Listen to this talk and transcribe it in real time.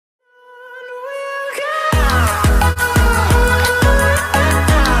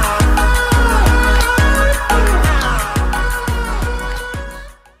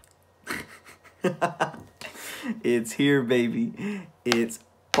It's here, baby. It's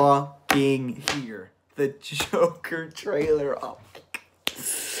fucking here. The Joker trailer. Oh my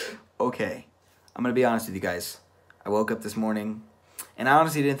God. Okay, I'm gonna be honest with you guys. I woke up this morning and I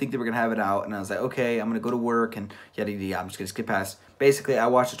honestly didn't think they were gonna have it out, and I was like, okay, I'm gonna go to work and yada yada yada. I'm just gonna skip past. Basically, I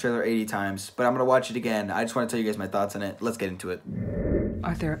watched the trailer 80 times, but I'm gonna watch it again. I just want to tell you guys my thoughts on it. Let's get into it.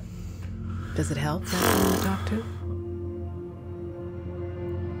 Arthur, does it help that you want to talk to?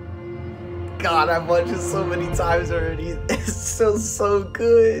 God, I've watched it so many times already. It's so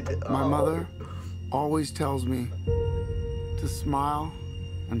good. My mother always tells me to smile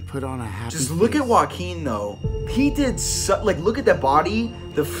and put on a happy Just look face. at Joaquin though. He did so, like, look at that body,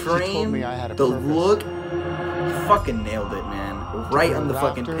 the frame, told me I had a the purpose. look. He fucking nailed it, man. Right on the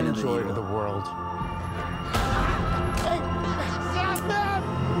fucking pin of the joy to needle. the world.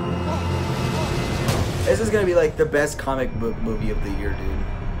 This is gonna be like the best comic book movie of the year,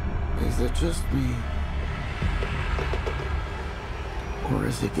 dude. Is it just me? Or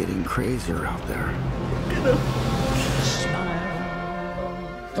is it getting crazier out there?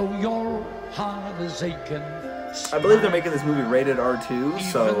 Smile, though your heart is aching. I believe they're making this movie rated R2,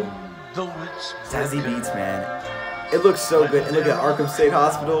 so Even though it's Zazie broken. Beetz, man. It looks so good. And look at Arkham State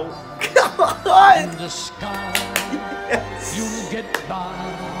Hospital. Come on! In the sky, Yes. you'll get by.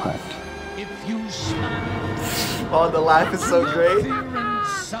 What? If you smile, Oh, the laugh is so great. fear and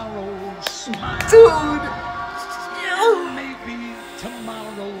sorrow, smile. Dude! Maybe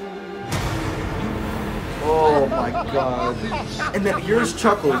tomorrow. Oh my God. And then here's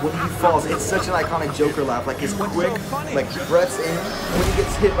Chuckle when he falls. It's such an iconic Joker laugh. Like his quick, like, breaths in. When he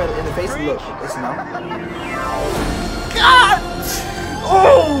gets hit in the face, look, listen now. God!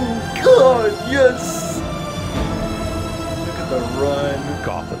 Oh, God, yes! Look at the run.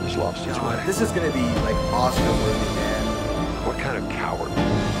 Gotham's lost its God, way. this is gonna be, like, Oscar-worthy, man. What kind of coward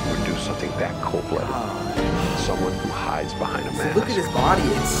would do something that cold-blooded? God. Someone who hides behind a See, mask. look at his body.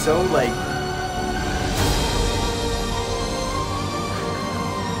 It's so, like...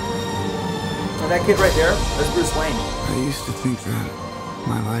 And that kid right there, that's Bruce Wayne. I used to think that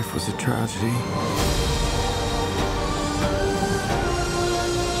my life was a tragedy.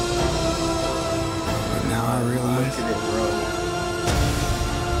 But now I Look realize at it, bro.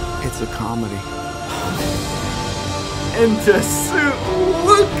 it's a comedy. And the suit,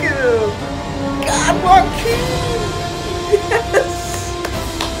 look at him! God, Joaquin! Yes!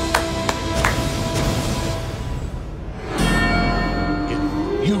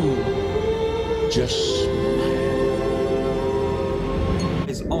 If you just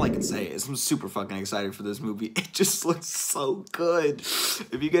Is all I can say is I'm super fucking excited for this movie. It just looks so good.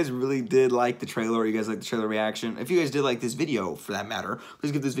 If you guys really did like the trailer, or you guys like the trailer reaction, if you guys did like this video for that matter,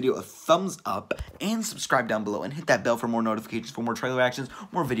 please give this video a thumbs up and subscribe down below and hit that bell for more notifications for more trailer reactions,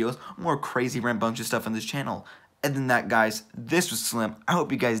 more videos, more crazy rambunctious stuff on this channel. And then that, guys, this was Slim. I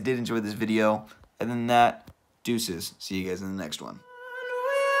hope you guys did enjoy this video. And then that, deuces. See you guys in the next one.